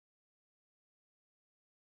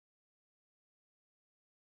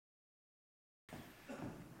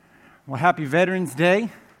Well, happy Veterans Day.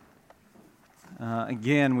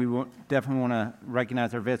 Again, we definitely want to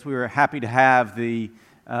recognize our vets. We were happy to have the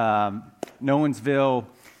Nolensville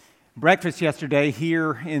breakfast yesterday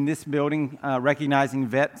here in this building, recognizing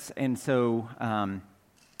vets. And so, and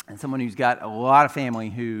someone who's got a lot of family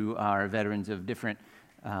who are veterans of different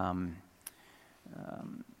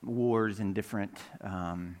wars and different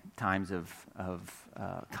times of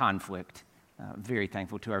conflict. Very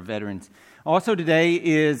thankful to our veterans. Also today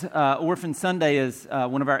is Orphan Sunday, as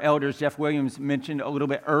one of our elders, Jeff Williams, mentioned a little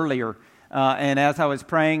bit earlier. And as I was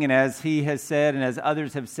praying, and as he has said, and as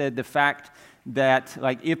others have said, the fact that,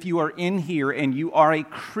 like, if you are in here and you are a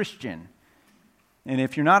Christian, and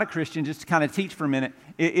if you're not a Christian, just to kind of teach for a minute,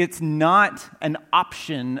 it's not an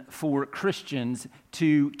option for Christians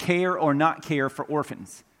to care or not care for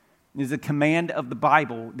orphans. It is a command of the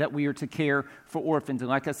Bible that we are to care for orphans. And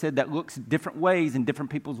like I said, that looks different ways in different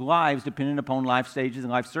people's lives depending upon life stages and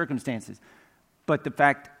life circumstances. But the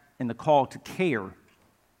fact and the call to care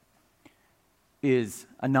is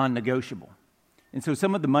a non-negotiable. And so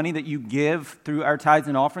some of the money that you give through our tithes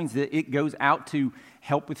and offerings, it goes out to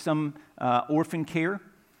help with some orphan care.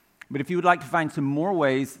 But if you would like to find some more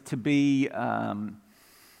ways to be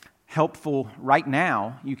helpful right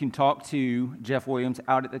now, you can talk to Jeff Williams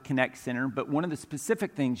out at the Connect Center. But one of the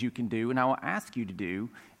specific things you can do, and I will ask you to do,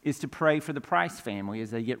 is to pray for the Price family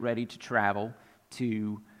as they get ready to travel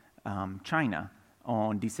to China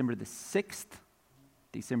on December the 6th.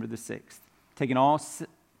 December the 6th. Taking all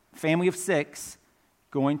family of 6,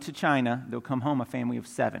 going to China. They'll come home a family of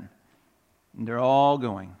 7. And they're all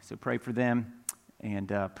going. So pray for them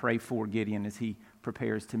and pray for Gideon as he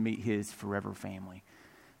prepares to meet his forever family.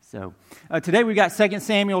 So today we got 2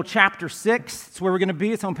 Samuel chapter 6. It's where we're going to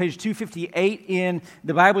be. It's on page 258 in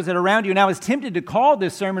the Bibles that are around you. And I was tempted to call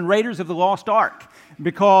this sermon Raiders of the Lost Ark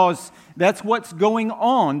because that's what's going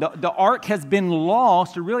on. The Ark has been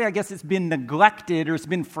lost, or really I guess it's been neglected or it's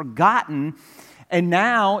been forgotten. And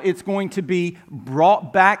now it's going to be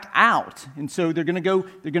brought back out. And so they're going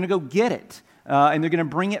to go get it. And they're going to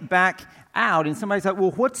bring it back out. And somebody's like,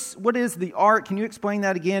 well, what is the ark? Can you explain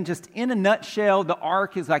that again? Just in a nutshell, the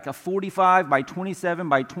ark is like a 45 by 27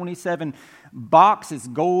 by 27 box. It's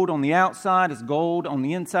gold on the outside. It's gold on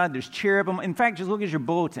the inside. There's cherubim. In fact, just look at your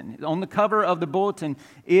bulletin. On the cover of the bulletin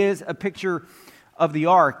is a picture of the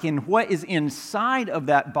ark. And what is inside of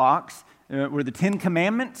that box were the 10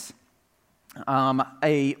 Commandments,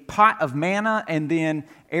 a pot of manna, and then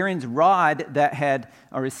Aaron's rod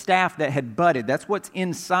or his staff that had budded. That's what's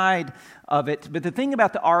inside of it. But the thing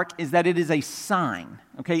about the ark is that it is a sign,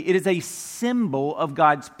 okay? It is a symbol of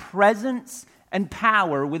God's presence and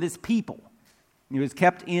power with his people. It was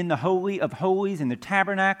kept in the Holy of Holies in the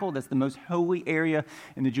tabernacle. That's the most holy area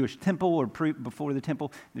in the Jewish temple, or before the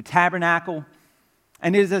temple, the tabernacle.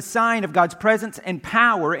 And it is a sign of God's presence and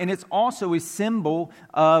power, and it's also a symbol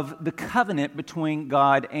of the covenant between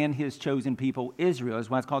God and his chosen people, Israel. That's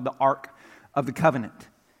why it's called the Ark of the Covenant.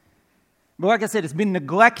 But like I said, it's been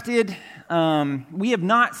neglected. We have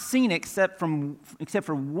not seen it except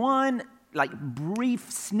for one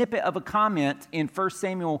brief snippet of a comment in 1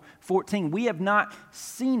 Samuel 14. We have not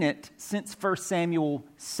seen it since 1 Samuel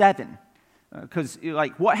 7. Because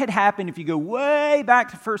what had happened if you go way back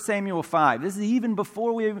to 1 Samuel 5? This is even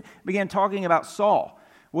before we began talking about Saul.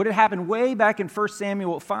 What had happened way back in 1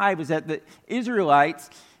 Samuel 5 is that the Israelites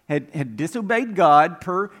had disobeyed God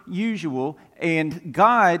per usual, and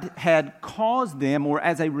God had caused them, or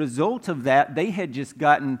as a result of that, they had just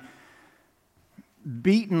gotten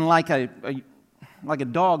beaten like a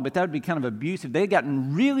dog, but that would be kind of abusive. They had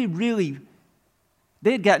gotten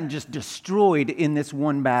just destroyed in this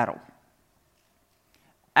one battle.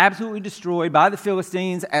 Absolutely destroyed by the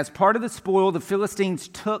Philistines. As part of the spoil, the Philistines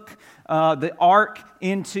took the ark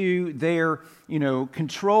into their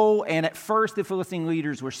control. And at first, the Philistine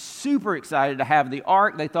leaders were super excited to have the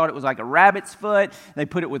ark. They thought it was like a rabbit's foot. They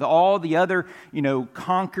put it with all the other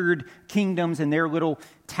conquered kingdoms and their little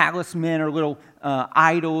talisman or little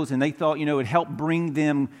idols. And they thought it would help bring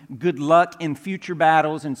them good luck in future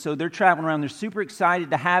battles. And so they're traveling around. They're super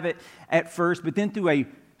excited to have it at first. But then through a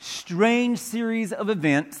strange series of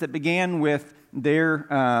events that began with their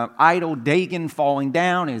idol Dagon falling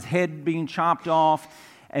down, his head being chopped off,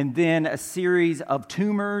 and then a series of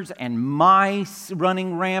tumors and mice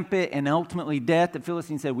running rampant, and ultimately death. The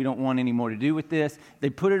Philistines said, we don't want any more to do with this. They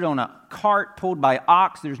put it on a cart pulled by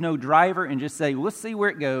ox. There's no driver, and just say, let's see where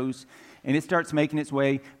it goes. And it starts making its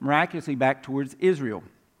way miraculously back towards Israel.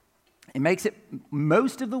 It makes it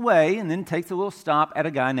most of the way, and then takes a little stop at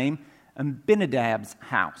a guy named Abinadab's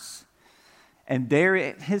house. And there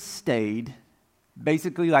it has stayed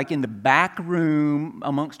basically like in the back room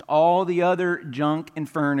amongst all the other junk and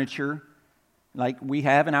furniture, like we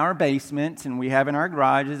have in our basements and we have in our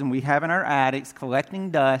garages and we have in our attics,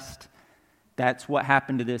 collecting dust. That's what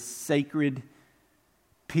happened to this sacred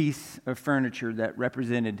piece of furniture that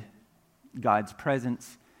represented God's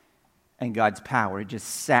presence and God's power. It just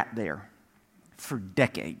sat there for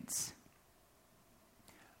decades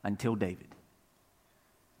until David.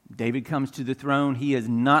 David comes to the throne. He is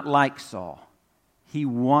not like Saul. He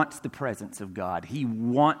wants the presence of God. He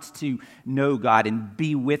wants to know God and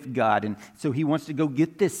be with God. And so he wants to go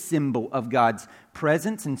get this symbol of God's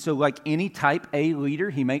presence. And so like any type A leader,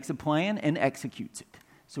 he makes a plan and executes it.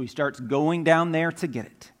 So he starts going down there to get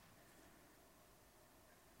it.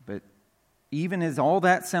 But even as all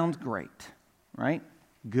that sounds great, right?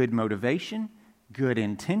 Good motivation, good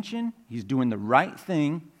intention. He's doing the right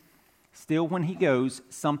thing. Still, when he goes,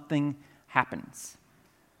 something happens.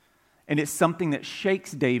 And it's something that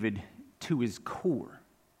shakes David to his core.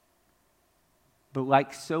 But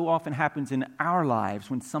like so often happens in our lives,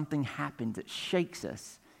 when something happens that shakes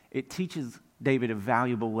us, it teaches David a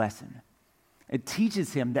valuable lesson. It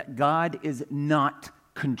teaches him that God is not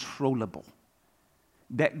controllable.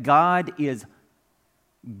 That God is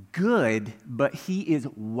good, but he is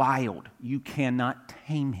wild. You cannot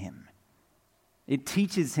tame him. It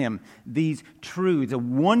teaches him these truths, a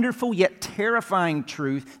wonderful yet terrifying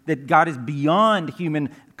truth that God is beyond human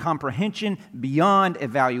comprehension, beyond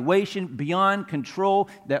evaluation, beyond control,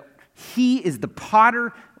 that he is the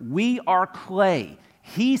potter, we are clay.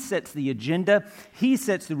 He sets the agenda, he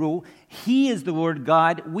sets the rule, he is the Lord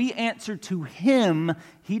God, we answer to him,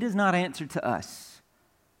 he does not answer to us.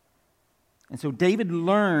 And so David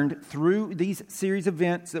learned through these series of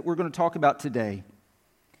events that we're going to talk about today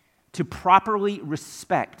to properly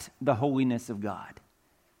respect the holiness of God,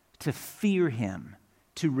 to fear him,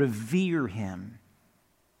 to revere him.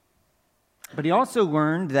 But he also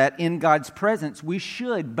learned that in God's presence, we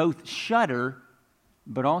should both shudder,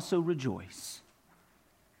 but also rejoice.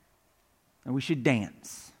 And we should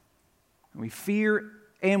dance. We fear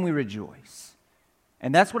and we rejoice.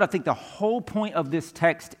 And that's what I think the whole point of this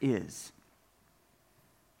text is.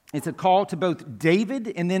 It's a call to both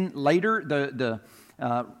David and then later the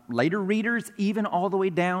later readers, even all the way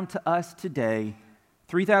down to us today,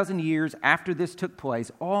 3,000 years after this took place,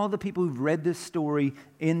 all the people who've read this story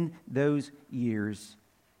in those years,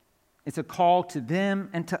 it's a call to them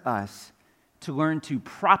and to us to learn to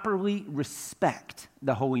properly respect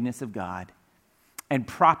the holiness of God and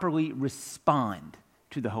properly respond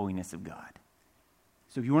to the holiness of God.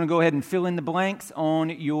 So if you want to go ahead and fill in the blanks on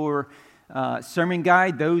your sermon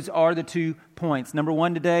guide, those are the 2 points. Number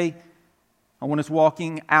 1 today, I want us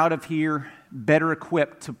walking out of here better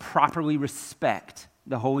equipped to properly respect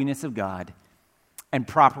the holiness of God and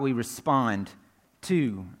properly respond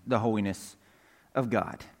to the holiness of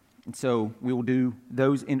God. And so we will do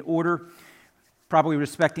those in order, properly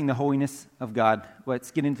respecting the holiness of God.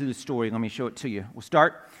 Let's get into the story. Let me show it to you. We'll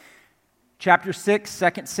start chapter 6, 2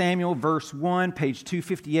 Samuel, verse 1, page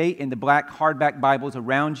 258 in the black hardback Bibles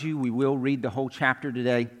around you. We will read the whole chapter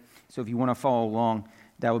today. So if you want to follow along,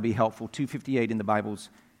 that would be helpful. 258 in the Bibles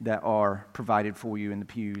that are provided for you in the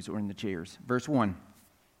pews or in the chairs. Verse 1.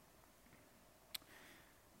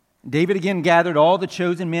 David again gathered all the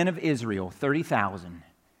chosen men of Israel, 30,000.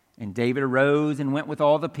 And David arose and went with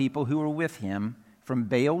all the people who were with him from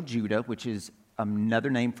Baal, Judah, which is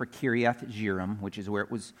another name for Kiriath Jearim, which is where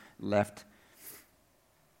it was left.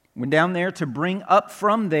 Went down there to bring up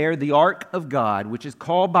from there the ark of God, which is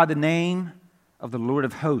called by the name of the Lord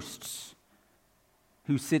of hosts,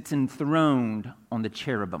 who sits enthroned on the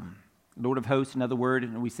cherubim. Lord of hosts, another word,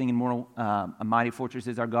 and we sing in Moral, a mighty fortress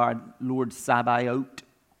is our God, Lord Sabaoth.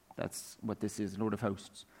 That's what this is, Lord of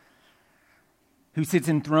hosts. Who sits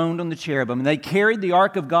enthroned on the cherubim. And they carried the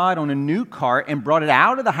ark of God on a new cart and brought it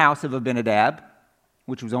out of the house of Abinadab,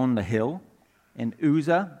 which was on the hill. And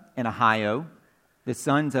Uzzah and Ahio, the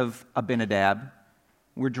sons of Abinadab,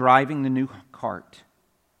 were driving the new cart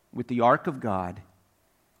with the ark of God.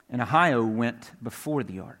 And Ahio went before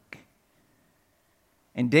the ark.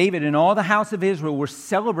 And David and all the house of Israel were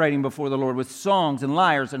celebrating before the Lord with songs and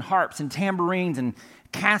lyres and harps and tambourines and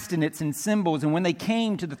castanets and cymbals. And when they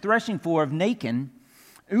came to the threshing floor of Nacon,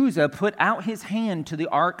 Uzzah put out his hand to the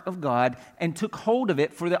ark of God and took hold of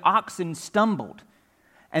it, for the oxen stumbled.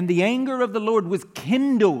 And the anger of the Lord was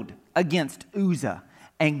kindled against Uzzah,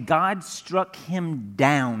 and God struck him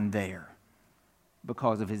down there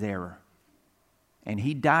because of his error. And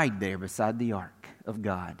he died there beside the ark of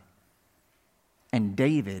God. And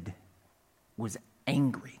David was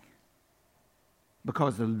angry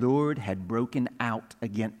because the Lord had broken out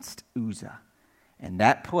against Uzzah. And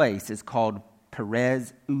that place is called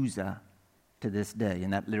Perez Uzzah to this day.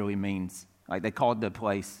 And that literally means, like they called the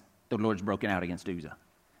place, the Lord's broken out against Uzzah.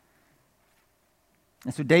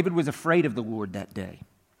 And so David was afraid of the Lord that day.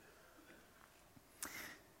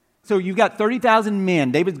 So you've got 30,000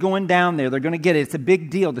 men. David's going down there. They're going to get it. It's a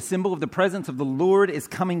big deal. The symbol of the presence of the Lord is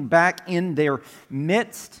coming back in their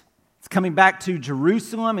midst. It's coming back to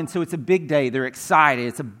Jerusalem, and so it's a big day. They're excited.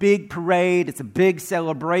 It's a big parade. It's a big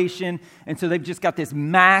celebration. And so they've just got this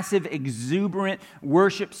massive, exuberant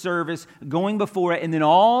worship service going before it. And then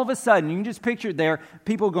all of a sudden, you can just picture it there,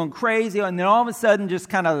 people going crazy. And then all of a sudden, just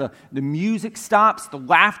kind of the music stops, the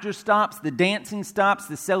laughter stops, the dancing stops,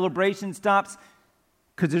 the celebration stops.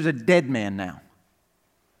 Because there's a dead man now.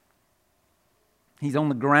 He's on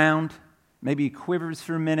the ground. Maybe he quivers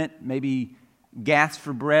for a minute. Maybe he gasps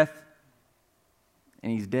for breath.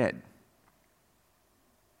 And he's dead.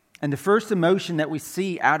 And the first emotion that we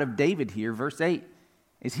see out of David here, verse 8,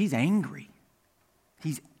 is he's angry.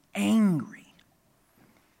 He's angry.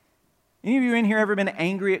 Any of you in here ever been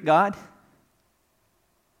angry at God?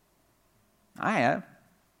 I have.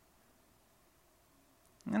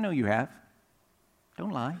 I know you have.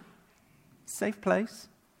 Don't lie. Safe place.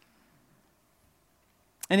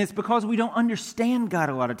 And it's because we don't understand God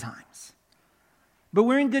a lot of times. But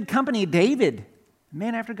we're in good company. David, a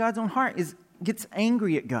man after God's own heart, gets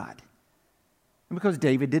angry at God. And because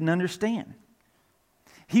David didn't understand.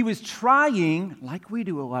 He was trying, like we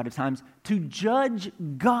do a lot of times, to judge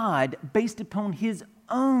God based upon his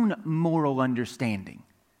own moral understanding,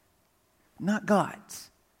 not God's.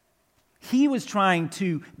 He was trying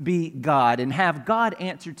to be God and have God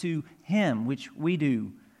answer to him, which we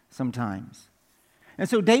do sometimes. And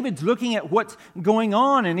so David's looking at what's going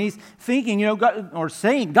on, and he's thinking, God, or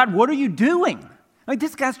saying, God, what are you doing? Like,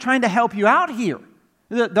 this guy's trying to help you out here.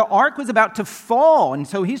 The ark was about to fall, and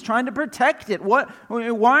so he's trying to protect it. Why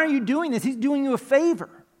are you doing this? He's doing you a favor.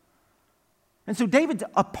 And so David's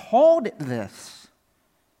appalled at this.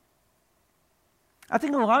 I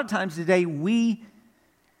think a lot of times today we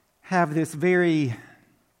have this very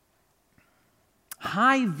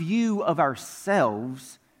high view of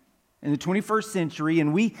ourselves in the 21st century,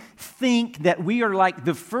 and we think that we are like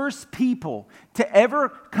the first people to ever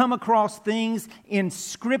come across things in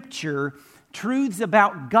Scripture, truths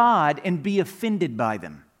about God, and be offended by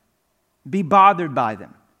them, be bothered by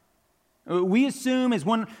them. We assume, as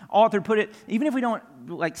one author put it, even if we don't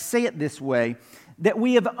say it this way, that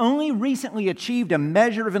we have only recently achieved a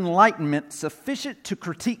measure of enlightenment sufficient to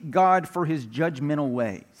critique God for his judgmental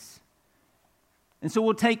ways. And so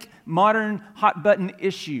we'll take modern hot-button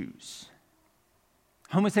issues,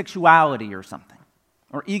 homosexuality or something,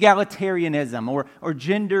 or egalitarianism, or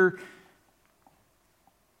gender,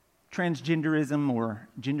 transgenderism, or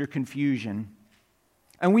gender confusion.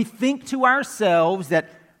 And we think to ourselves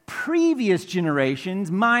that previous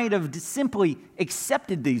generations might have simply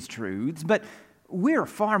accepted these truths, but we are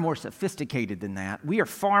far more sophisticated than that. We are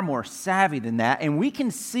far more savvy than that. And we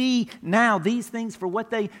can see now these things for what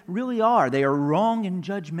they really are. They are wrong and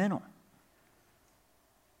judgmental.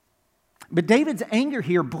 But David's anger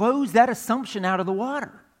here blows that assumption out of the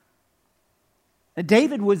water.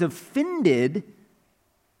 David was offended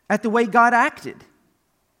at the way God acted.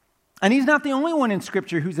 And he's not the only one in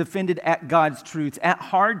Scripture who's offended at God's truths, at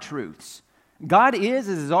hard truths. God is,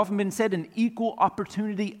 as has often been said, an equal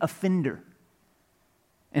opportunity offender.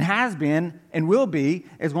 And has been and will be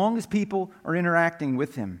as long as people are interacting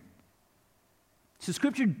with him. So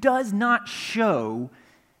Scripture does not show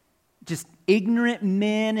just ignorant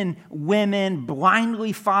men and women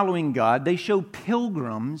blindly following God. They show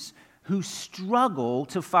pilgrims who struggle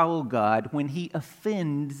to follow God when he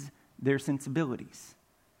offends their sensibilities.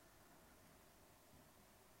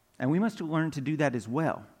 And we must learn to do that as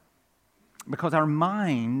well, because our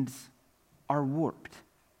minds are warped.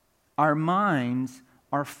 Our minds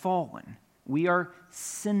are fallen. We are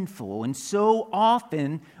sinful. And so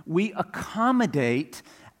often we accommodate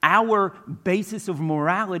our basis of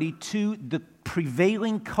morality to the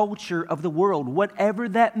prevailing culture of the world, whatever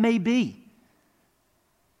that may be.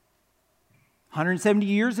 170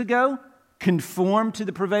 years ago, conformed to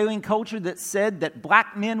the prevailing culture that said that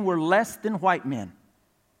black men were less than white men.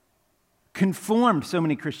 Conformed, so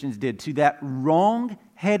many Christians did, to that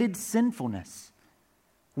wrong-headed sinfulness.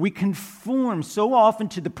 We conform so often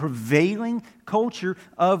to the prevailing culture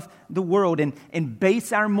of the world and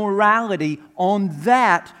base our morality on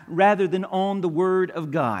that rather than on the Word of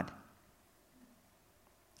God.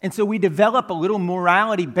 And so we develop a little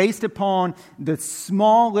morality based upon the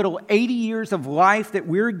small little 80 years of life that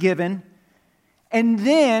we're given, and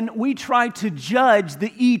then we try to judge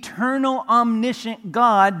the eternal, omniscient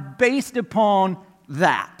God based upon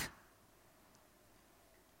that.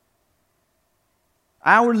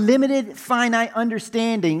 Our limited, finite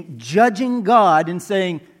understanding, judging God and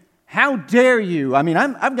saying, how dare you? I mean,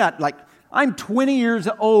 I'm 20 years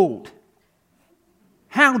old.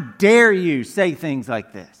 How dare you say things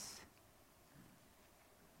like this?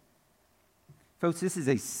 Folks, this is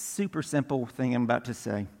a super simple thing I'm about to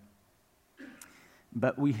say,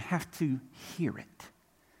 but we have to hear it.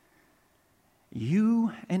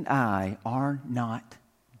 You and I are not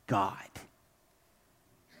God.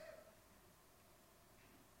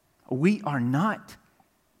 We are not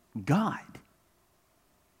God.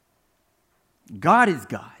 God is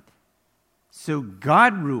God. So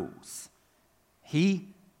God rules. He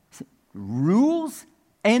rules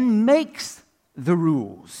and makes the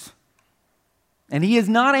rules. And He is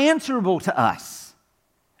not answerable to us.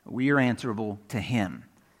 We are answerable to Him.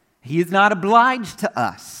 He is not obliged to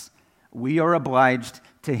us. We are obliged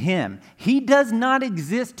to Him. He does not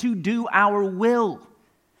exist to do our will.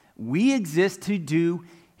 We exist to do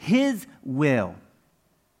His will.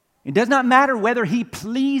 It does not matter whether He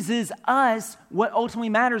pleases us. What ultimately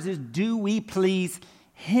matters is, do we please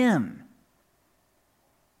Him?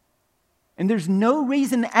 And there's no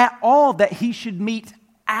reason at all that He should meet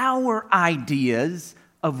our ideas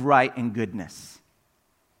of right and goodness.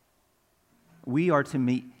 We are to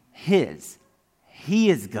meet His. He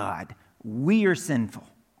is God. We are sinful.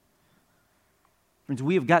 Friends,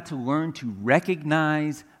 we have got to learn to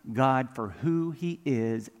recognize God for who He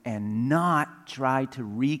is and not try to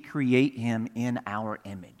recreate Him in our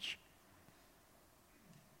image.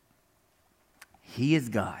 He is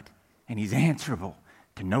God, and He's answerable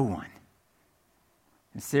to no one.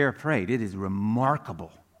 And Sarah prayed, it is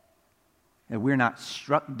remarkable that we're not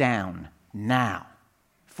struck down now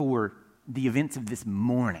for the events of this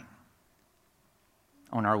morning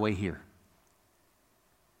on our way here.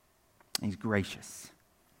 He's gracious.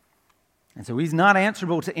 And so He's not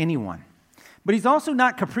answerable to anyone. But He's also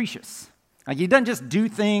not capricious. Like, He doesn't just do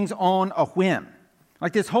things on a whim.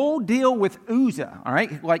 Like this whole deal with Uzzah, all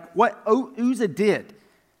right? Like what Uzzah did.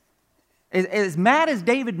 As mad as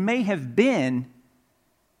David may have been,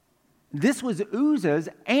 this was Uzzah's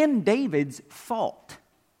and David's fault.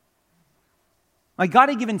 Like, God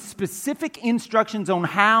had given specific instructions on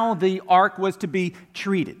how the ark was to be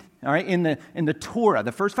treated. All right, in the Torah,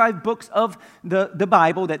 the first 5 books of the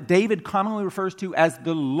Bible that David commonly refers to as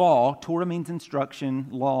the law. Torah means instruction,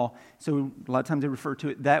 law. So a lot of times they refer to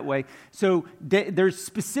it that way. So there's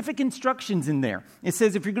specific instructions in there. It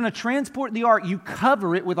says if you're going to transport the ark, you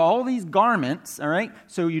cover it with all these garments, all right,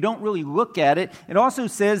 so you don't really look at it. It also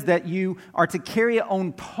says that you are to carry it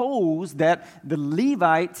on poles that the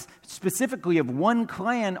Levites, specifically of one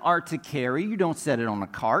clan, are to carry. You don't set it on a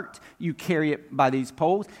cart. You carry it by these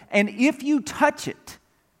poles. And if you touch it,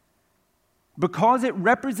 because it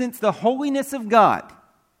represents the holiness of God,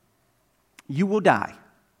 you will die.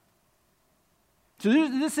 So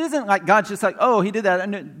this isn't like God's just like, oh, He did that.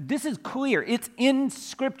 No, this is clear. It's in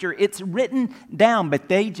Scripture. It's written down, but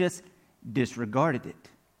they just disregarded it.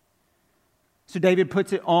 So David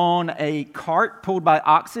puts it on a cart pulled by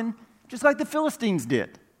oxen, just like the Philistines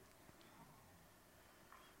did.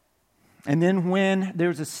 And then when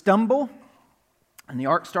there's a stumble and the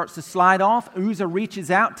ark starts to slide off, Uzzah reaches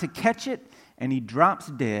out to catch it, and he drops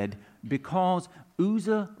dead because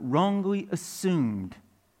Uzzah wrongly assumed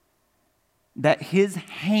that his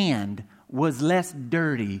hand was less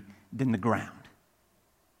dirty than the ground.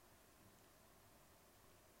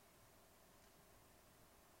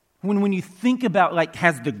 When you think about, like,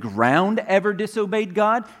 has the ground ever disobeyed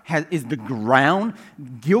God? Is the ground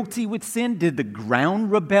guilty with sin? Did the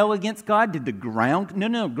ground rebel against God? Did the ground?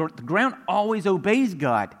 No. The ground always obeys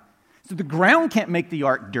God. So the ground can't make the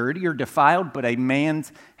ark dirty or defiled, but a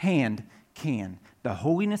man's hand can. The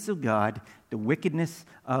holiness of God, the wickedness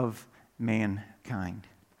of mankind.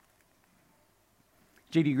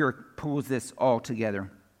 J.D. Greear pulls this all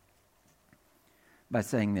together by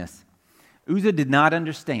saying this. Uzzah did not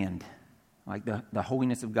understand like the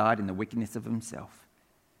holiness of God and the wickedness of himself.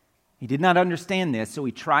 He did not understand this, so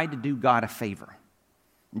he tried to do God a favor.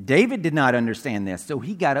 David did not understand this, so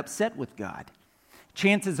he got upset with God.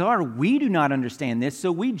 Chances are we do not understand this,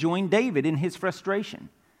 so we join David in his frustration.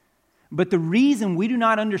 But the reason we do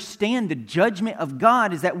not understand the judgment of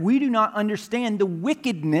God is that we do not understand the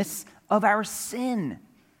wickedness of our sin.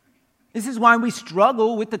 This is why we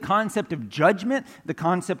struggle with the concept of judgment, the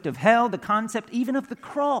concept of hell, the concept even of the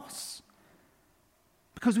cross.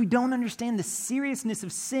 Because we don't understand the seriousness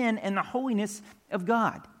of sin and the holiness of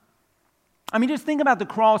God. I mean, just think about the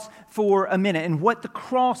cross for a minute and what the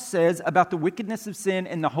cross says about the wickedness of sin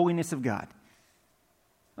and the holiness of God.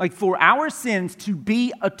 like for our sins to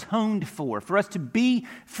be atoned for us to be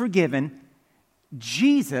forgiven,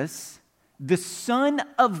 Jesus, the Son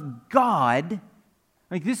of God,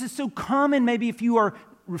 like this is so common, maybe if you are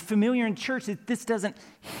familiar in church, that this doesn't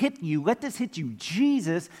hit you. Let this hit you.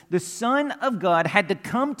 Jesus, the Son of God, had to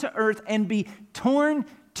come to earth and be torn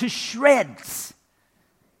to shreds.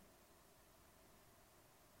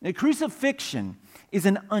 The crucifixion is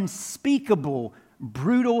an unspeakable,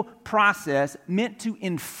 brutal process meant to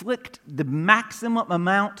inflict the maximum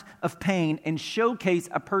amount of pain and showcase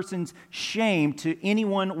a person's shame to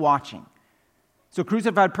anyone watching. So a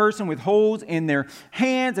crucified person with holes in their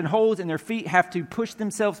hands and holes in their feet have to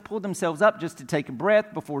pull themselves up just to take a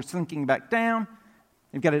breath before sinking back down.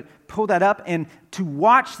 They've got to pull that up. And to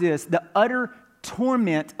watch this, the utter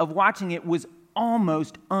torment of watching it was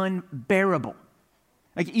almost unbearable.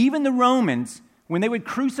 Like even the Romans, when they would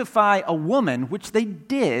crucify a woman, which they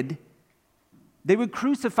did, they would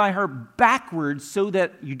crucify her backwards so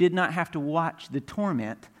that you did not have to watch the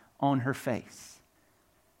torment on her face.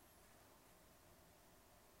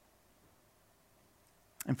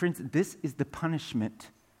 And friends, this is the punishment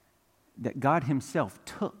that God himself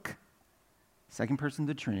took, second person of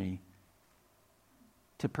the Trinity,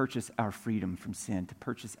 to purchase our freedom from sin, to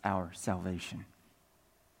purchase our salvation.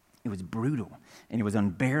 It was brutal, and it was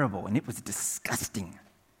unbearable, and it was disgusting.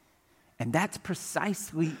 And that's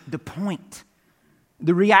precisely the point.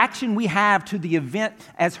 The reaction we have to the event,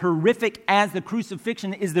 as horrific as the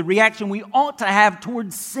crucifixion, is the reaction we ought to have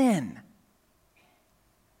towards sin.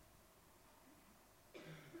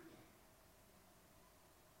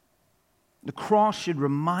 The cross should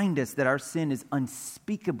remind us that our sin is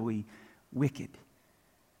unspeakably wicked.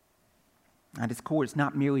 At its core, it's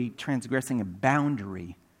not merely transgressing a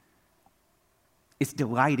boundary. It's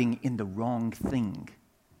delighting in the wrong thing.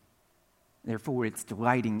 Therefore, it's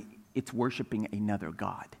worshiping another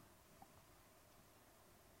God.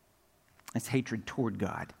 It's hatred toward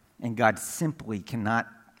God. And God simply cannot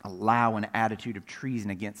allow an attitude of treason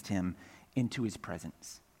against him into his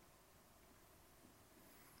presence.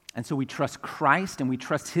 And so we trust Christ and we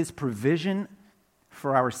trust his provision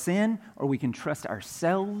for our sin, or we can trust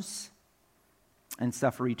ourselves and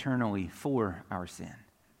suffer eternally for our sin.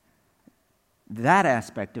 That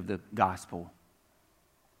aspect of the gospel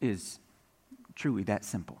is truly that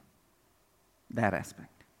simple. That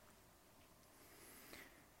aspect.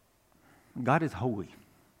 God is holy,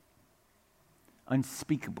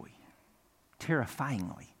 unspeakably,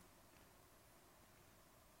 terrifyingly.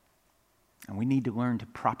 And we need to learn to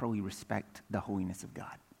properly respect the holiness of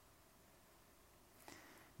God.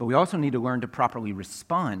 But we also need to learn to properly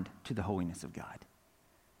respond to the holiness of God.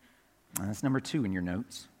 And that's number 2 in your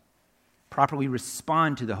notes. Properly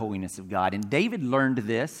respond to the holiness of God. And David learned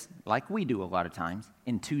this, like we do a lot of times,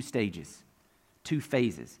 in 2 stages, 2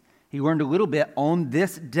 phases. He learned a little bit on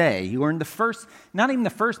this day. He learned the first, not even the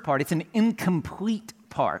first part, it's an incomplete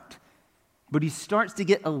part. But he starts to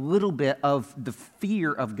get a little bit of the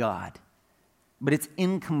fear of God. But it's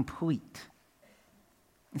incomplete.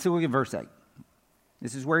 And so look at verse 8.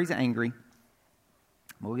 This is where he's angry.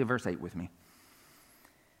 Look at verse 8 with me.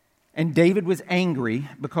 And David was angry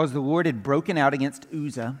because the Lord had broken out against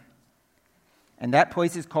Uzzah, and that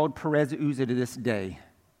place is called Perez Uzzah to this day.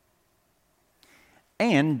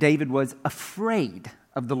 And David was afraid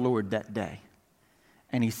of the Lord that day.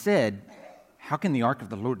 And he said, "How can the ark of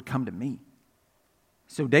the Lord come to me?"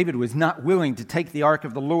 So David was not willing to take the ark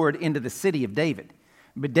of the Lord into the city of David.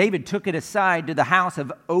 But David took it aside to the house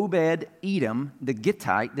of Obed-Edom, the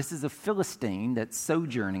Gittite. This is a Philistine that's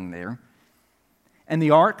sojourning there. And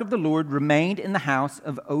the ark of the Lord remained in the house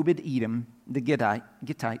of Obed-Edom, the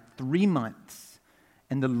Gittite, 3 months.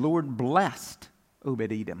 And the Lord blessed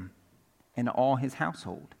Obed-Edom and all his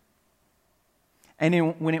household.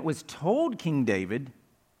 And when it was told King David,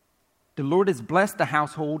 "The Lord has blessed the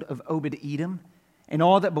household of Obed-Edom and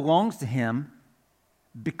all that belongs to him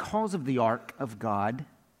because of the ark of God,"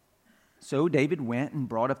 so David went and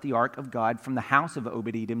brought up the ark of God from the house of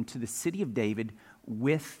Obed-Edom to the city of David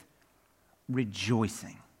with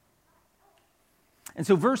rejoicing. And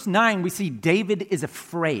so verse 9, we see David is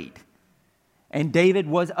afraid. And David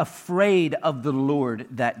was afraid of the Lord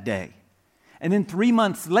that day. And then 3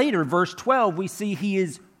 months later, verse 12, we see he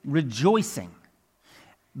is rejoicing.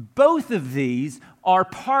 Both of these are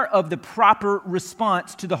part of the proper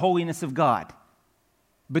response to the holiness of God.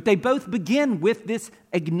 But they both begin with this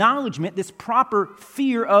acknowledgement, this proper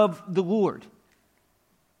fear of the Lord.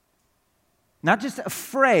 Not just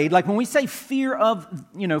afraid. Like when we say fear of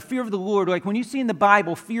the Lord, like when you see in the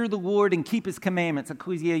Bible, fear the Lord and keep his commandments,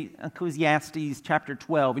 Ecclesiastes chapter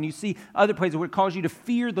 12, and you see other places where it calls you to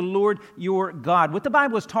fear the Lord your God. What the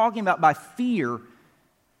Bible is talking about by fear,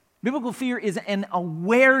 biblical fear, is an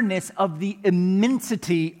awareness of the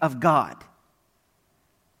immensity of God.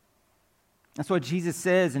 That's what Jesus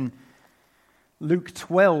says in Luke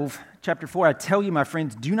 12, chapter 4, I tell you, my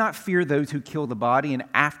friends, do not fear those who kill the body and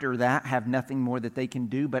after that have nothing more that they can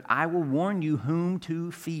do, but I will warn you whom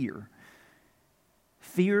to fear.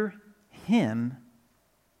 Fear him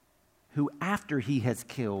who after he has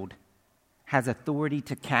killed has authority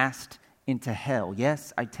to cast into hell.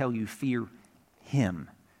 Yes, I tell you, fear him.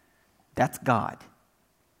 That's God.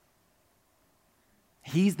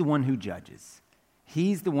 He's the one who judges.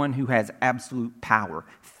 He's the one who has absolute power.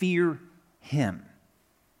 Fear him.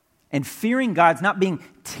 And fearing God's not being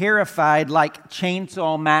terrified like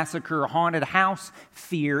Chainsaw Massacre or Haunted House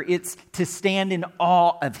fear. It's to stand in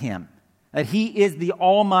awe of him. That he is the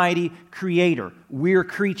almighty creator. We're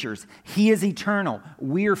creatures. He is eternal.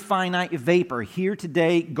 We're finite vapor. Here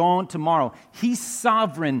today, gone tomorrow. He's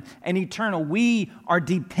sovereign and eternal. We are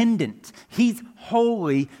dependent. He's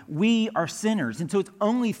holy. We are sinners. And so it's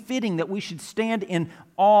only fitting that we should stand in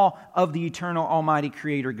awe of the eternal almighty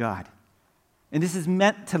creator God. And this is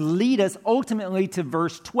meant to lead us ultimately to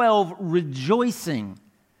verse 12, rejoicing.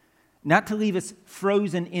 Not to leave us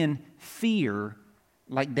frozen in fear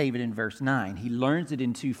like David in verse 9. He learns it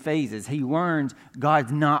in two phases. He learns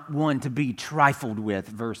God's not one to be trifled with,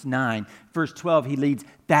 verse 9. Verse 12, he leads,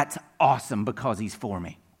 that's awesome because he's for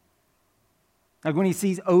me. Like when he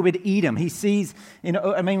sees Obed-Edom, he sees,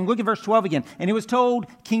 look at verse 12 again. And it was told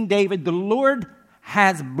King David, the Lord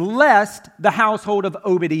has blessed the household of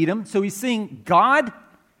Obed-Edom. So he's seeing God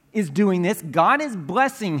is doing this. God is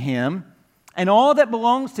blessing him and all that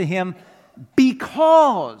belongs to him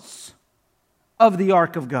because of the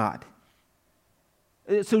ark of God.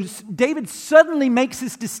 So David suddenly makes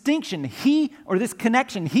this distinction, this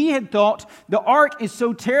connection. He had thought the ark is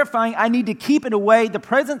so terrifying, I need to keep it away. The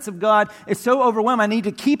presence of God is so overwhelming, I need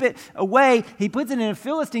to keep it away. He puts it in a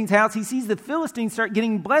Philistine's house. He sees the Philistines start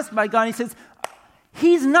getting blessed by God. He says,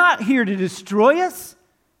 he's not here to destroy us.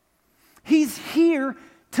 He's here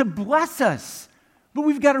to bless us. But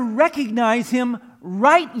we've got to recognize him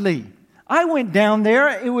rightly. I went down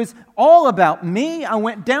there. It was all about me. I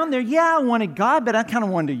went down there. Yeah, I wanted God, but I kind of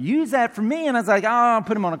wanted to use that for me. And I was like, I'll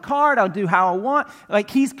put him on a card. I'll do how I want. Like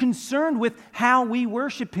he's concerned with how we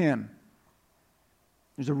worship him.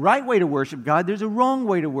 There's a right way to worship God. There's a wrong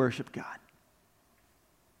way to worship God.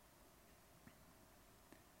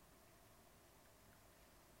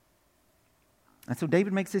 And so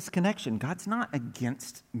David makes this connection. God's not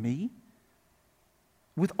against me.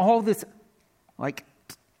 With all this,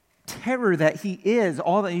 terror that he is,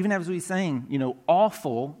 all that, even as he's saying,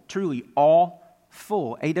 awful, truly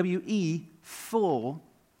awful, A-W-E, full.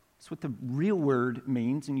 That's what the real word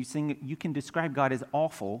means. And you can describe God as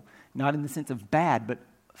awful, not in the sense of bad, but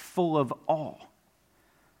full of awe.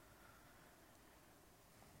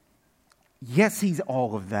 Yes, he's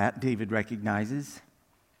all of that, David recognizes.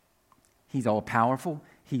 He's all-powerful,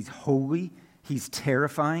 he's holy, he's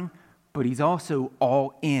terrifying, but he's also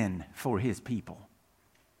all in for his people.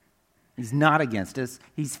 He's not against us,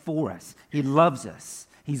 he's for us. He loves us.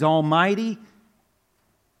 He's almighty,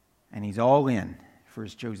 and he's all in for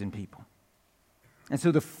his chosen people. And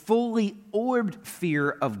so the fully orbed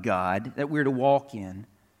fear of God that we're to walk in,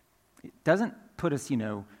 it doesn't put us,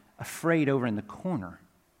 afraid over in the corner,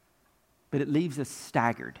 but it leaves us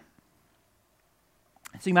staggered.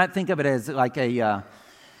 So you might think of it as like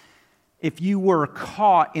if you were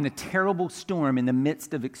caught in a terrible storm in the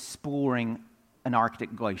midst of exploring an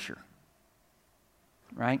Arctic glacier,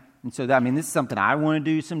 right? And so, this is something I want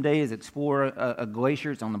to do someday, is explore a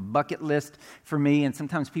glacier. It's on the bucket list for me. And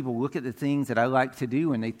sometimes people look at the things that I like to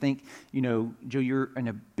do and they think, Joe, you're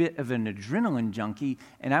a bit of an adrenaline junkie.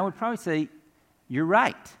 And I would probably say, you're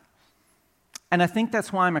right. And I think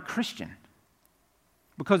that's why I'm a Christian.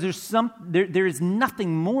 Because there is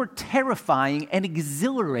nothing more terrifying and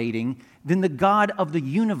exhilarating than the God of the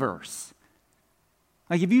universe.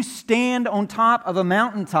 Like if you stand on top of a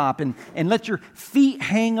mountaintop and let your feet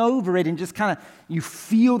hang over it and just kind of, you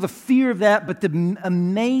feel the fear of that, but the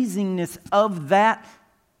amazingness of that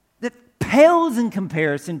pales in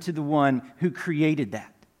comparison to the one who created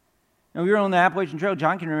that. Now, we were on the Appalachian Trail.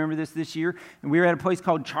 John can remember this year. And we were at a place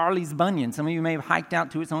called Charlie's Bunyan. Some of you may have hiked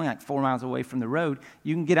out to it. It's only like 4 miles away from the road.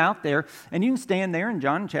 You can get out there, and you can stand there. And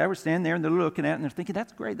John and Chad were standing there, and they're looking at it, and they're thinking,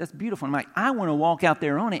 that's great, that's beautiful. And I'm like, I want to walk out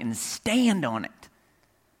there on it and stand on it.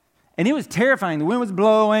 And it was terrifying. The wind was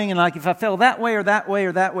blowing, and like if I fell that way or that way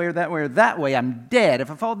or that way or that way or that way, I'm dead. If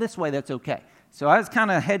I fall this way, that's okay. So I was kind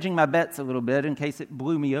of hedging my bets a little bit in case it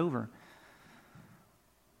blew me over.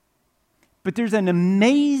 But there's an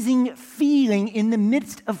amazing feeling in the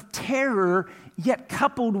midst of terror, yet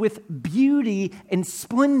coupled with beauty and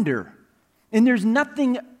splendor. And there's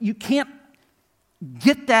nothing, you can't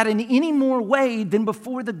get that in any more way than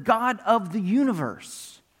before the God of the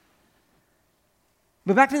universe.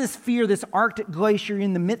 But back to this fear, this Arctic glacier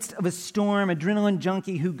in the midst of a storm, adrenaline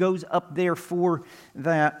junkie who goes up there for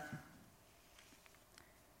that.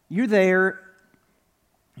 You're there,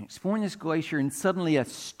 exploring this glacier, and suddenly a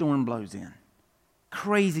storm blows in.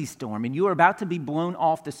 Crazy storm. And you are about to be blown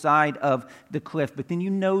off the side of the cliff, but then you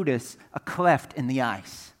notice a cleft in the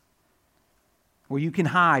ice where you can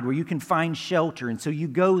hide, where you can find shelter. And so you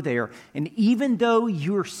go there. And even though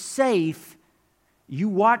you're safe, you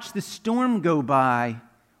watch the storm go by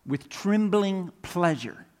with trembling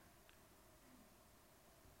pleasure.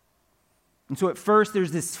 And so at first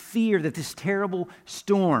there's this fear that this terrible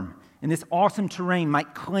storm and this awesome terrain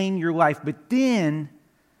might claim your life, but then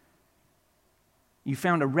you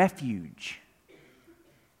found a refuge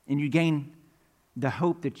and you gain the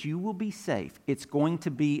hope that you will be safe. It's going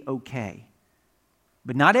to be okay.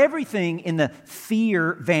 But not everything in the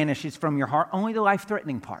fear vanishes from your heart, only the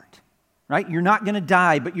life-threatening part. Right? You're not going to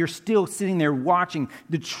die, but you're still sitting there watching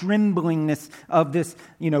the tremblingness of this,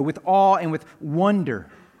 with awe and with wonder.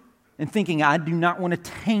 And thinking, I do not want to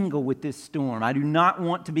tangle with this storm. I do not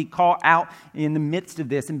want to be caught out in the midst of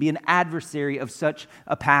this and be an adversary of such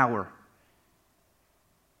a power.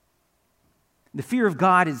 The fear of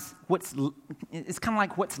God is it's kind of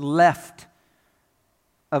like what's left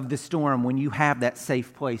of the storm when you have that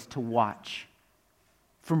safe place to watch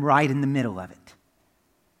from right in the middle of it.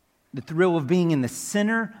 The thrill of being in the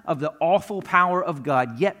center of the awful power of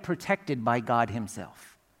God, yet protected by God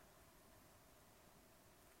Himself.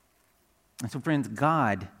 And so, friends,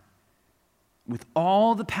 God, with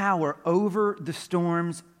all the power over the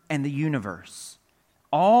storms and the universe,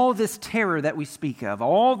 all this terror that we speak of,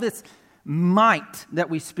 all this might that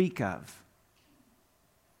we speak of,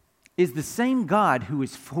 is the same God who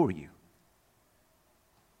is for you.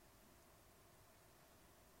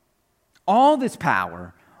 All this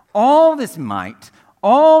power, all this might,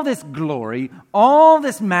 all this glory, all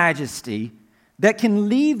this majesty that can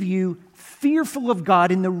leave you fearful of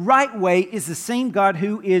God in the right way is the same God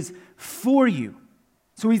who is for you.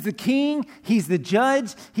 So He's the king, He's the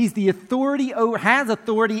judge, He's the authority over,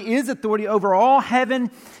 is authority over all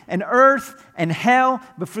heaven and earth and hell.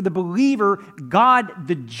 But for the believer, God,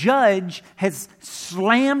 the judge, has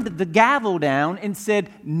slammed the gavel down and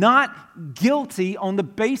said, not guilty on the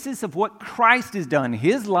basis of what Christ has done,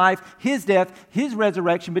 His life, His death, His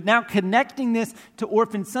resurrection. But now connecting this to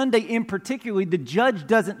Orphan Sunday in particular, the judge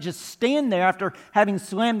doesn't just stand there after having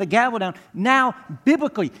slammed the gavel down. Now,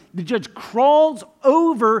 biblically, the judge crawls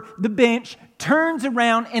over the bench, turns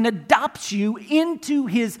around, and adopts you into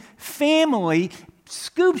his family,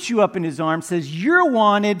 scoops you up in his arms, says, you're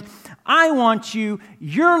wanted, I want you,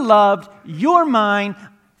 you're loved, you're mine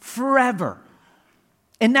forever.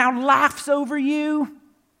 And now laughs over you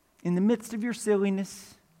in the midst of your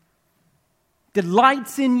silliness,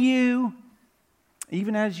 delights in you,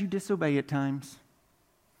 even as you disobey at times,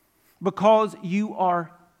 because you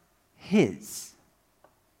are His.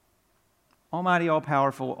 Almighty,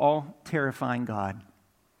 all-powerful, all-terrifying God,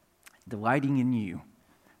 delighting in you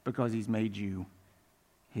because He's made you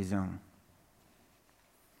His own.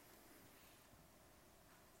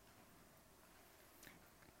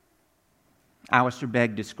 Alistair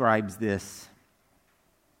Begg describes this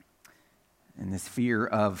and this fear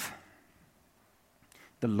of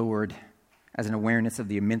the Lord as an awareness of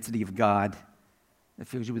the immensity of God that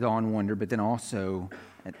fills you with awe and wonder, but then also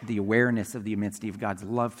the awareness of the immensity of God's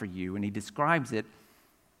love for you. And he describes it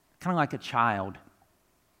kind of like a child's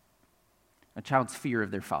fear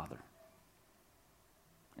of their father.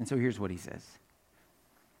 And so here's what he says.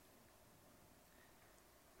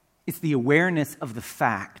 It's the awareness of the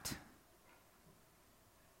fact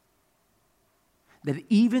that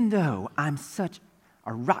even though I'm such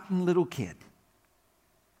a rotten little kid,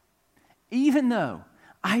 even though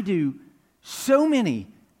I do so many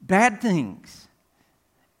bad things,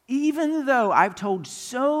 even though I've told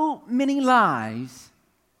so many lies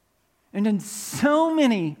and done so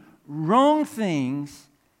many wrong things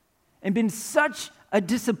and been such a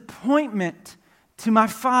disappointment to my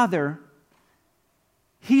Father,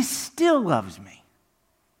 He still loves me.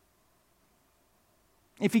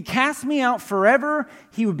 If He cast me out forever,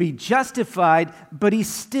 He would be justified, but He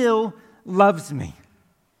still loves me.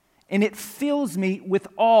 and it fills me with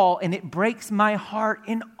awe, and it breaks my heart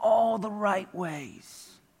in all the right ways.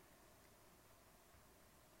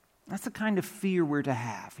 That's the kind of fear we're to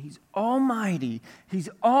have. He's almighty. He's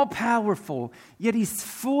all-powerful. Yet He's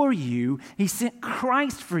for you. He sent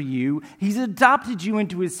Christ for you. He's adopted you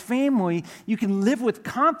into His family. You can live with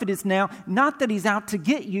confidence now, not that He's out to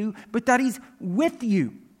get you, but that He's with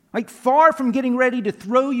you. Like far from getting ready to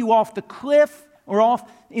throw you off the cliff or off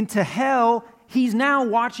into hell, He's now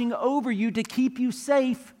watching over you to keep you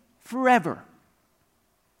safe forever.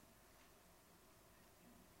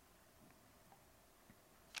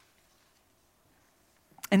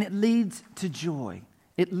 And it leads to joy.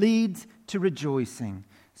 It leads to rejoicing.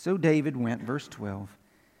 So David went, verse 12,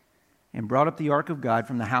 and brought up the ark of God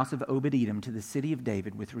from the house of Obed-Edom to the city of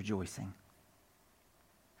David with rejoicing.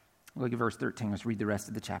 Look at verse 13. Let's read the rest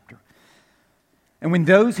of the chapter. And when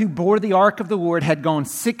those who bore the ark of the Lord had gone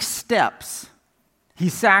 6 steps, he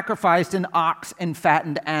sacrificed an ox and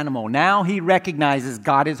fattened animal. Now he recognizes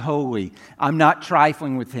God is holy. I'm not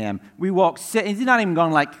trifling with Him. He's not even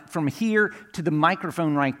going like from here to the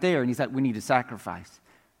microphone right there. And he's like, we need to sacrifice.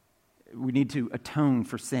 We need to atone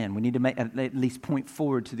for sin. We need to at least point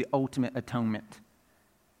forward to the ultimate atonement.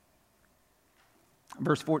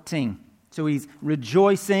 Verse 14. So he's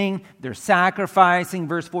rejoicing. They're sacrificing.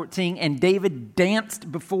 Verse 14. And David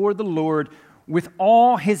danced before the Lord with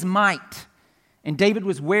all his might. And David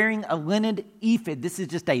was wearing a linen ephod. This is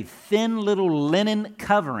just a thin little linen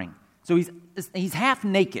covering. So he's half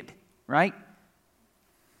naked, right?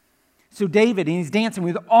 So David, and he's dancing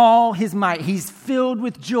with all his might. He's filled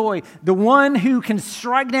with joy. The one who can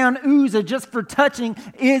strike down Uzzah just for touching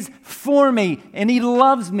is for me. And he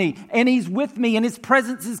loves me. And he's with me. And his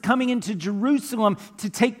presence is coming into Jerusalem to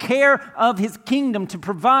take care of his kingdom, to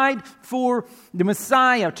provide for the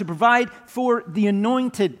Messiah, to provide for the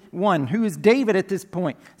anointed one, who is David at this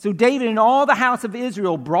point. So David and all the house of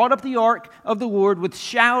Israel brought up the ark of the Lord with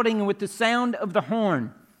shouting and with the sound of the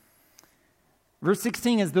horn. Verse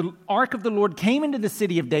 16, as the ark of the Lord came into the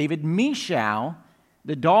city of David, Michal,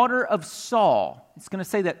 the daughter of Saul, it's going to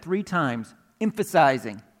say that 3 times,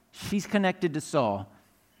 emphasizing she's connected to Saul.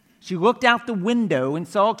 She looked out the window and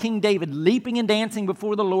saw King David leaping and dancing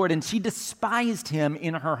before the Lord, and she despised him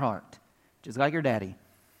in her heart, just like her daddy.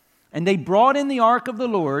 And they brought in the ark of the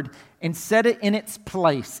Lord and set it in its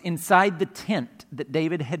place inside the tent that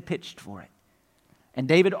David had pitched for it. And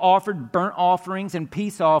David offered burnt offerings and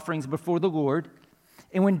peace offerings before the Lord.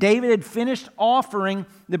 And when David had finished offering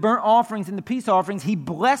the burnt offerings and the peace offerings, he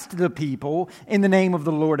blessed the people in the name of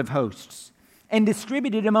the Lord of hosts, and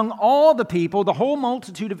distributed among all the people, the whole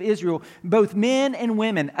multitude of Israel, both men and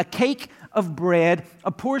women, a cake of bread,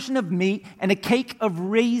 a portion of meat, and a cake of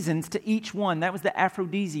raisins to each one. That was the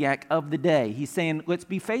aphrodisiac of the day. He's saying, let's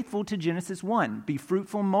be faithful to Genesis 1. Be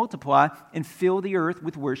fruitful and multiply and fill the earth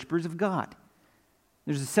with worshipers of God.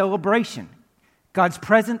 There's a celebration. God's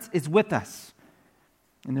presence is with us.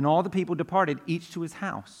 And then all the people departed, each to his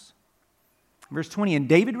house. Verse 20, and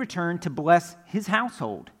David returned to bless his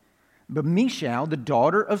household. But Michal, the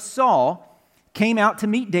daughter of Saul, came out to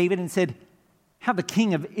meet David and said, how the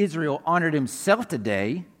king of Israel honored himself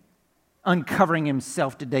today, uncovering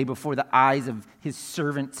himself today before the eyes of his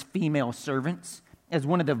servants, female servants, as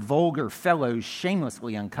one of the vulgar fellows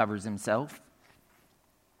shamelessly uncovers himself.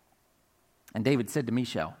 And David said to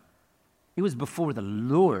Michal, it was before the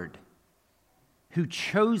Lord who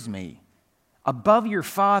chose me above your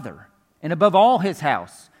father and above all his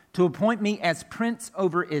house to appoint me as prince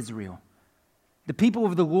over Israel, the people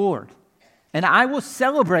of the Lord. And I will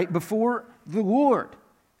celebrate before the Lord.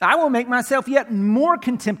 I will make myself yet more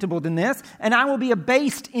contemptible than this, and I will be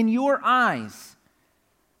abased in your eyes.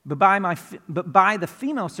 But by the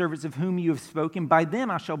female servants of whom you have spoken, by them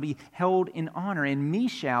I shall be held in honor. And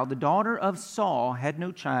Michal, the daughter of Saul, had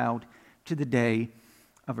no child to the day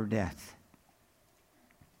of her death.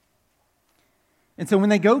 And so when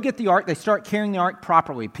they go get the ark, they start carrying the ark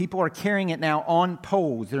properly. People are carrying it now on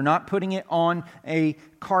poles. They're not putting it on a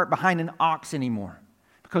cart behind an ox anymore.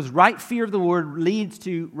 Because right fear of the Lord leads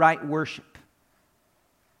to right worship.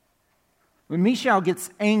 When Michal gets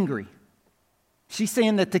angry, she's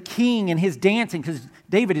saying that the king and his dancing, because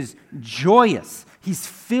David is joyous. He's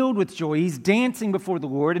filled with joy. He's dancing before the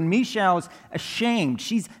Lord. And Michal is ashamed.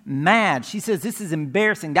 She's mad. She says, this is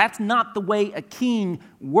embarrassing. That's not the way a king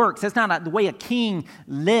works. That's not the way a king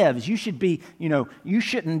lives. You should be, you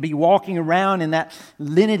shouldn't be walking around in that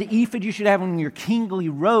linen ephod. You should have on your kingly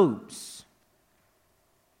robes.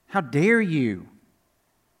 How dare you?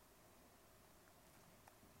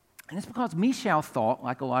 And it's because Michal thought,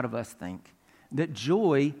 like a lot of us think, that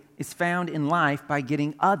joy is found in life by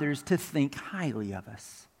getting others to think highly of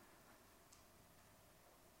us.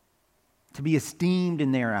 to be esteemed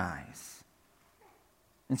in their eyes.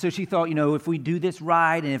 And so she thought, if we do this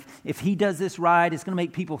right, and if he does this right, it's going to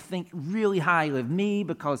make people think really highly of me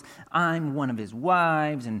because I'm one of his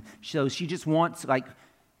wives. And so she just wants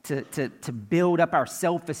to build up our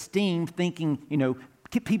self-esteem, thinking,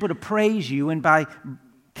 get people to praise you, and by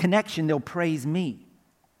connection, they'll praise me.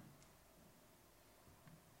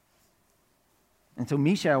 And so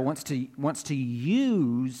Michal wants to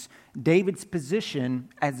use David's position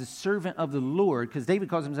as a servant of the Lord, because David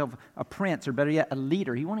calls himself a prince, or better yet, a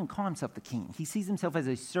leader. He won't even call himself the king. He sees himself as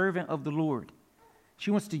a servant of the Lord.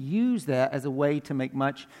 She wants to use that as a way to make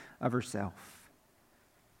much of herself.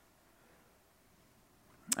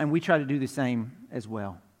 And we try to do the same as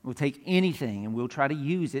well. We'll take anything and we'll try to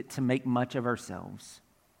use it to make much of ourselves.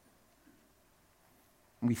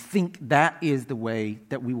 We think that is the way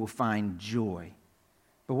that we will find joy.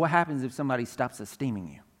 But what happens if somebody stops esteeming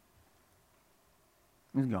you?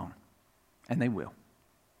 It's gone. And they will.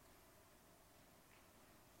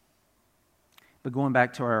 But going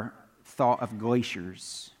back to our thought of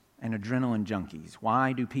glaciers and adrenaline junkies,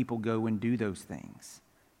 why do people go and do those things?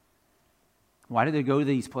 Why do they go to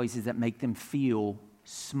these places that make them feel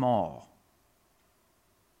small?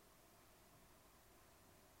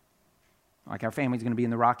 Like our family's going to be in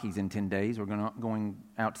the Rockies in 10 days. We're going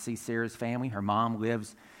out to see Sarah's family. Her mom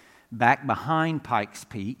lives back behind Pikes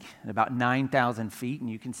Peak at about 9,000 feet, and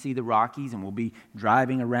you can see the Rockies, and we'll be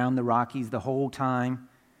driving around the Rockies the whole time.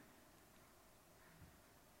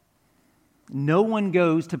 No one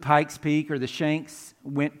goes to Pikes Peak, or the Shanks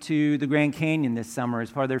went to the Grand Canyon this summer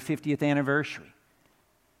as part of their 50th anniversary.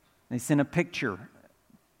 They sent a picture,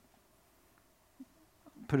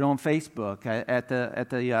 put it on Facebook at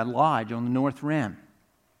the lodge on the North Rim.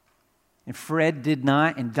 And Fred did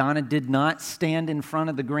not, and Donna did not stand in front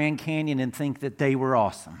of the Grand Canyon and think that they were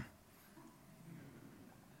awesome.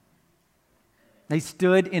 They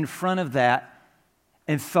stood in front of that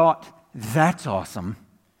and thought, that's awesome.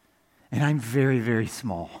 And I'm very, very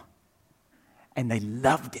small. And they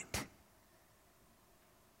loved it.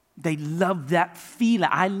 They loved that feeling.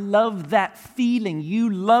 I love that feeling.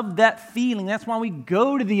 You love that feeling. That's why we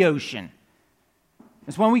go to the ocean.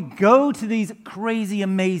 That's why we go to these crazy,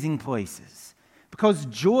 amazing places. Because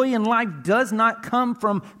joy in life does not come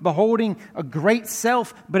from beholding a great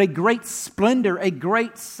self, but a great splendor, a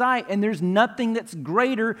great sight. And there's nothing that's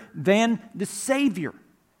greater than the Savior.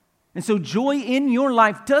 And so joy in your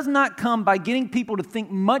life does not come by getting people to think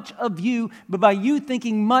much of you, but by you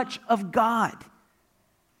thinking much of God.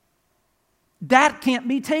 That can't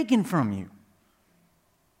be taken from you.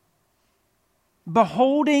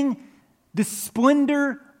 Beholding the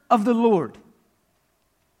splendor of the Lord.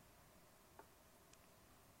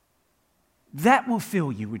 That will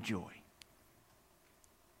fill you with joy.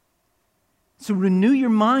 So renew your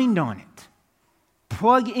mind on it.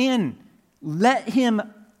 Plug in. Let Him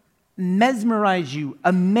mesmerize you,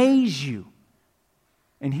 amaze you.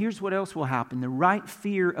 And here's what else will happen. The right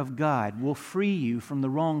fear of God will free you from the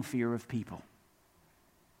wrong fear of people.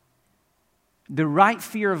 The right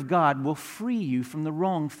fear of God will free you from the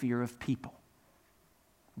wrong fear of people.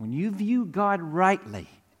 When you view God rightly,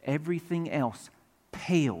 everything else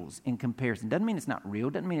pales in comparison. Doesn't mean it's not real,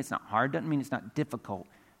 doesn't mean it's not hard, doesn't mean it's not difficult.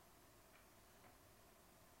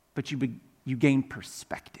 But you gain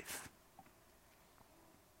perspective.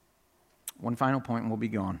 One final point and we'll be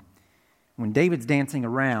gone. When David's dancing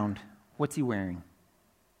around, what's he wearing?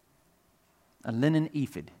 A linen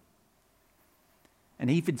ephod. An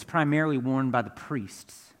ephod's primarily worn by the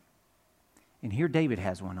priests. And here David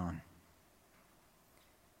has one on.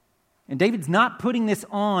 And David's not putting this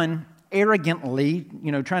on arrogantly,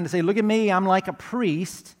 trying to say, look at me, I'm like a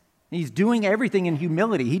priest. He's doing everything in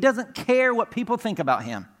humility. He doesn't care what people think about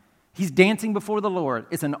him. He's dancing before the Lord.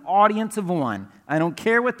 It's an audience of one. I don't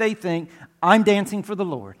care what they think. I'm dancing for the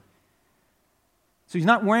Lord. So he's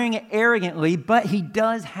not wearing it arrogantly, but he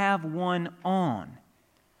does have one on.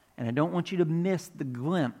 And I don't want you to miss the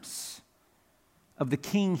glimpse of the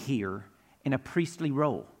king here in a priestly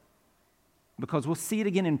role. Because we'll see it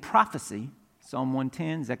again in prophecy, Psalm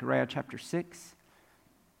 110, Zechariah chapter 6.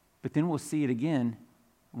 But then we'll see it again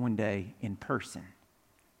one day in person,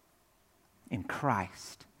 in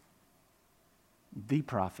Christ, the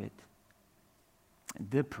prophet,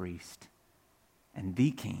 the priest, and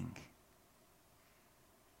the king.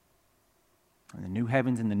 When the new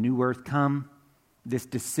heavens and the new earth come, this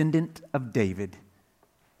descendant of David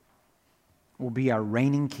will be our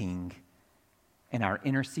reigning king and our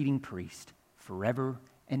interceding priest forever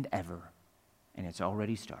and ever. And it's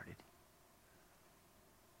already started.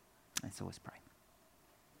 And so let's pray.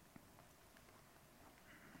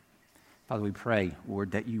 Father, we pray,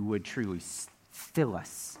 Lord, that you would truly fill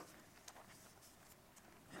us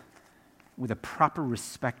with a proper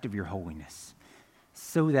respect of your holiness,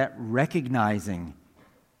 so that recognizing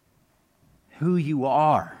who you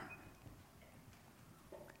are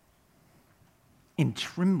in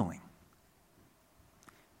trembling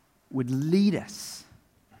would lead us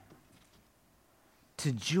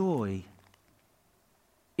to joy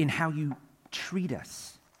in how you treat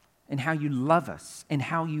us, and how you love us, and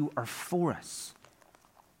how you are for us.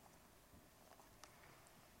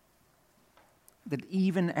 That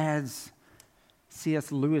even as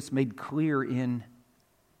C.S. Lewis made clear in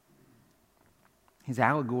his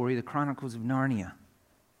allegory, The Chronicles of Narnia,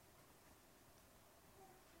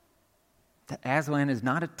 that Aslan is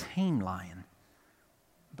not a tame lion,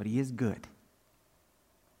 but he is good.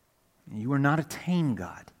 And you are not a tame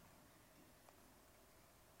God,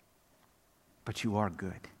 but you are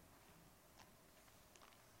good.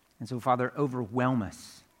 And so, Father, overwhelm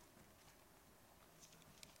us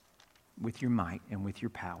with your might and with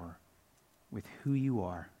your power, with who you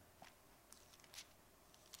are.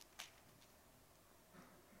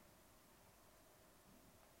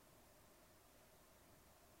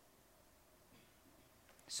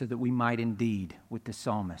 So that we might indeed, with the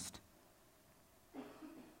psalmist,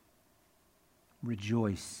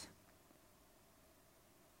 rejoice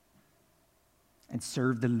and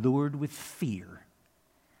serve the Lord with fear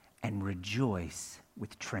and rejoice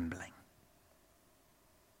with trembling.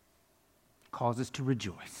 Cause us to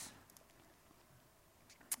rejoice.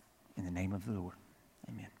 In the name of the Lord,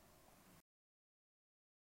 amen.